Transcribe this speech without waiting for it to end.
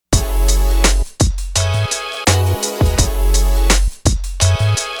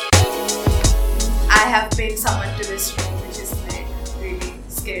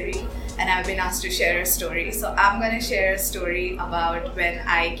I've been asked to share a story. So I'm going to share a story about when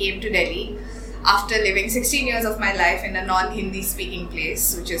I came to Delhi after living 16 years of my life in a non-Hindi speaking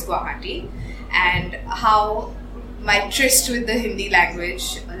place, which is Guwahati, and how my tryst with the Hindi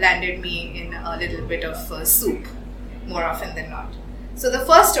language landed me in a little bit of soup, more often than not. So the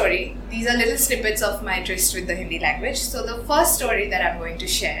first story, these are little snippets of my tryst with the Hindi language. So the first story that I'm going to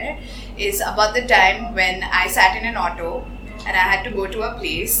share is about the time when I sat in an auto and I had to go to a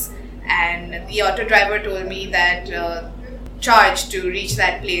place, and the auto driver told me that charge to reach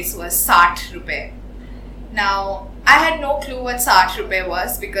that place was 60 rupees. Now, I had no clue what 60 rupees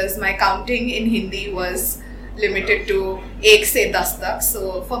was because my counting in Hindi was limited to 1 se 10 tak.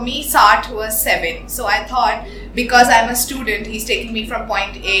 So for me, 60 was 7. So I thought, because I'm a student, he's taking me from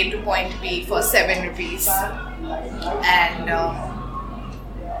point A to point B for 7 rupees. And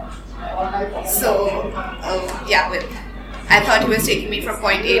I thought he was taking me from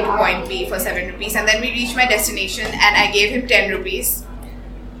point A to point B for 7 rupees, and then we reached my destination and I gave him 10 rupees.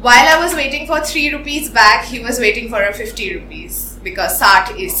 While I was waiting for 3 rupees back, he was waiting for a 50 rupees because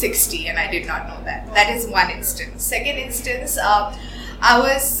 60 is 60 and I did not know that. That is one instance. Second instance, I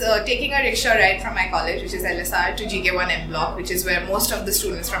was taking a rickshaw ride from my college, which is LSR, to GK1 M Block, which is where most of the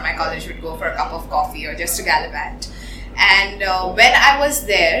students from my college would go for a cup of coffee or just to gallivant. And when I was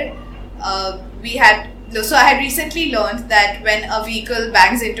there, I had recently learned that when a vehicle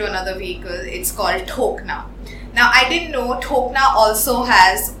bangs into another vehicle, it's called thokna. Now, I didn't know thokna also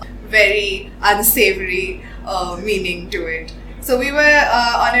has very unsavory meaning to it. So we were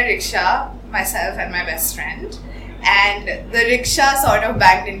on a rickshaw, myself and my best friend, and the rickshaw sort of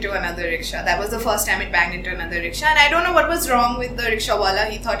banged into another rickshaw. That was the first time it banged into another rickshaw, and I don't know what was wrong with the rickshawala.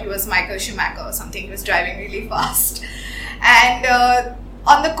 He thought he was Michael Schumacher or something. He was driving really fast. And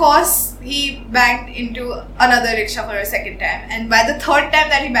on the course, he banged into another rickshaw for a second time. And by the third time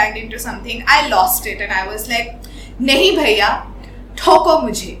that he banged into something, I lost it. And I was like, nahi bhaiya, thoko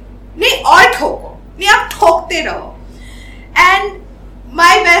mujhe. Nahi aur thoko. Nahi aap thokte raho. And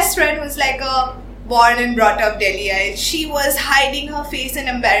my best friend was like a born and brought up Delhiite. She was hiding her face in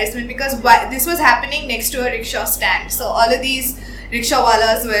embarrassment because this was happening next to a rickshaw stand. So all of these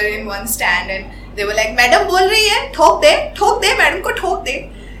rickshawalas were in one stand and they were like, Madam bol rahi hai, thok de, madam ko thok de.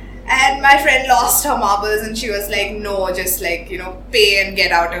 And my friend lost her marbles and she was like, no, just like, pay and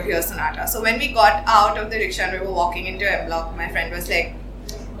get out of here, Sonata. So when we got out of the rickshaw and we were walking into M Block, my friend was like,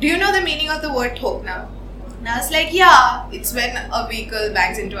 do you know the meaning of the word thokna? And I was like, yeah, it's when a vehicle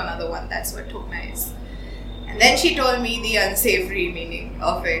bangs into another one. That's what thokna is. And then she told me the unsavory meaning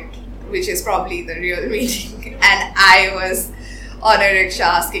of it, which is probably the real meaning. And I was on a rickshaw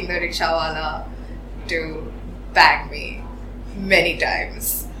asking the rickshawala to bang me many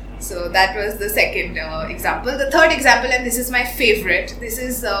times. So that was the second example. The third example, and this is my favorite, this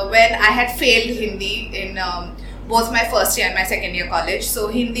is when I had failed Hindi in both my first year and my second year college. So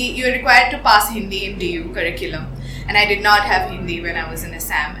Hindi, you're required to pass Hindi in DU curriculum, and I did not have Hindi when I was in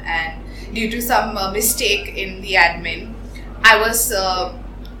Assam, and due to some mistake in the admin, I was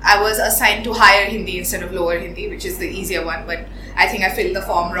assigned to higher Hindi instead of lower Hindi, which is the easier one, but I think I filled the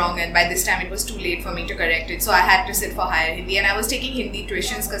form wrong, and by this time it was too late for me to correct it, so I had to sit for higher Hindi, and I was taking Hindi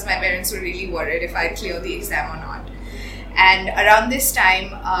tuitions because my parents were really worried if I'd clear the exam or not. And around this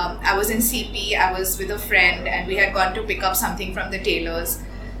time, I was in CP, I was with a friend, and we had gone to pick up something from the tailors.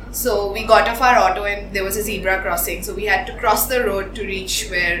 So we got off our auto and there was a zebra crossing, so we had to cross the road to reach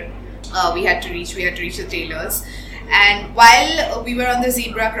where we had to reach the tailors. And while we were on the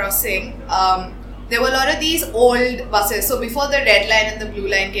zebra crossing, there were a lot of these old buses. So before the red line and the blue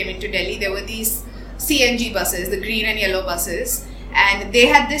line came into Delhi, there were these CNG buses, the green and yellow buses. And they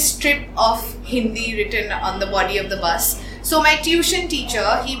had this strip of Hindi written on the body of the bus. So my tuition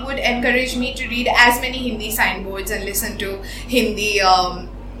teacher, he would encourage me to read as many Hindi signboards and listen to Hindi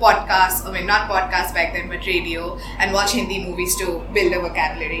podcasts, not podcasts back then, but radio, and watch Hindi movies to build a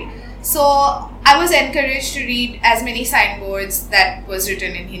vocabulary. So I was encouraged to read as many signboards that was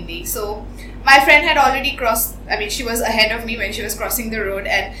written in Hindi. So my friend had already crossed, she was ahead of me when she was crossing the road,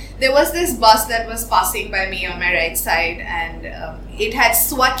 and there was this bus that was passing by me on my right side, and it had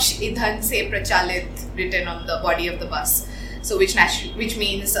Swachh Idhan Se Prachalit written on the body of the bus. So which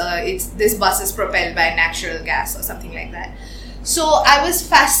means this bus is propelled by natural gas or something like that. So I was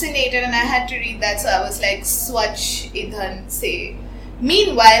fascinated and I had to read that, so I was like, Swachh Idhan Se.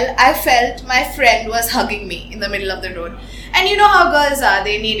 Meanwhile, I felt my friend was hugging me in the middle of the road. And you know how girls are,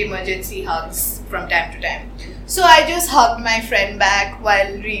 they need emergency hugs from time to time. So I just hugged my friend back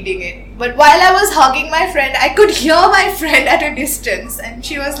while reading it. But while I was hugging my friend, I could hear my friend at a distance. And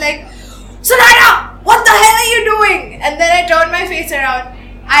she was like, Sonata, what the hell are you doing? And then I turned my face around.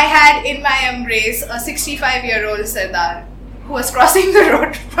 I had in my embrace a 65-year-old Sardar who was crossing the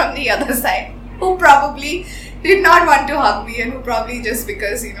road from the other side, who probably did not want to hug me and who probably just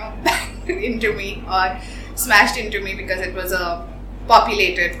because, banged into me or smashed into me because it was a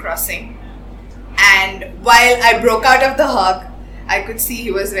populated crossing. And while I broke out of the hug, I could see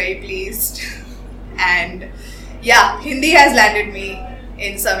he was very pleased. And yeah, Hindi has landed me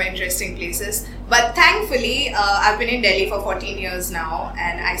in some interesting places. But thankfully, I've been in Delhi for 14 years now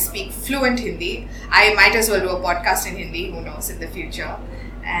and I speak fluent Hindi. I might as well do a podcast in Hindi, who knows, in the future.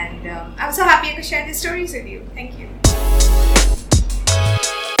 And I'm so happy I could share these stories with you. Thank you.